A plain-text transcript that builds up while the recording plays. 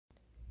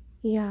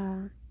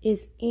Yeah,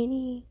 is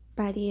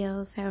anybody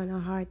else having a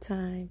hard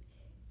time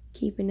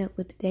keeping up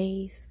with the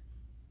days?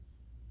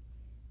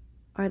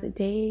 Are the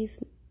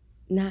days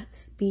not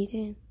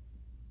speeding?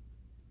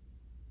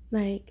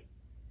 Like,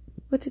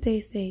 what did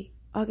they say?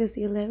 August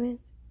the 11th?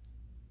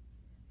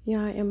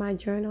 Y'all, in my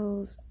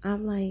journals,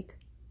 I'm like,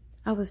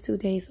 I was 2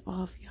 days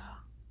off,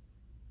 y'all.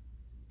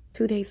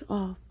 2 days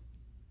off.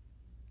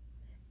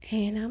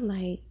 And I'm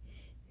like,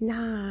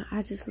 nah,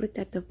 I just looked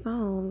at the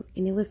phone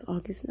and it was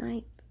August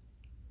 9th.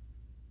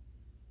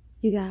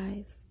 You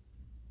guys,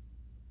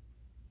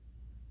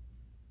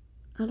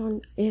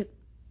 if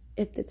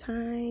the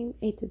time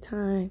ain't the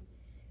time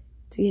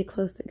to get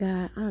close to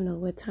God, I don't know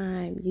what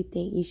time you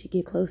think you should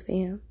get close to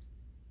Him.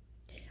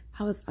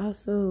 I was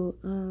also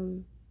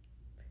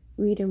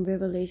reading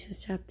Revelation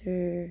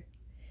chapter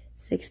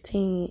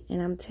 16,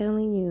 and I'm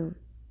telling you,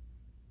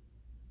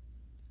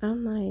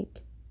 I'm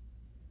like,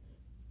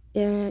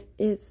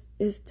 it's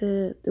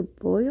the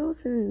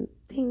boils and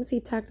things he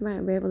talked about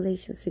in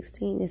Revelation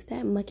 16. Is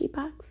that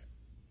monkeypox?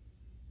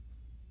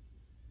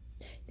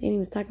 Then he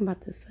was talking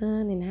about the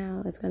sun and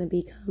how it's going to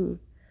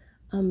become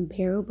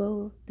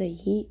unbearable, the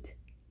heat.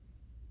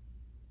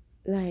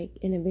 Like,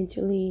 and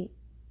eventually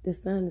the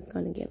sun is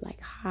going to get like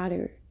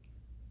hotter.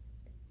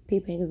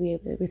 People ain't going to be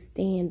able to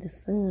withstand the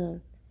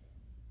sun.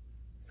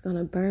 It's going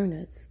to burn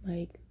us.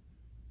 Like,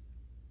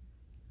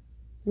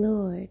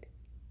 Lord,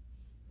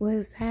 what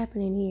is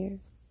happening here?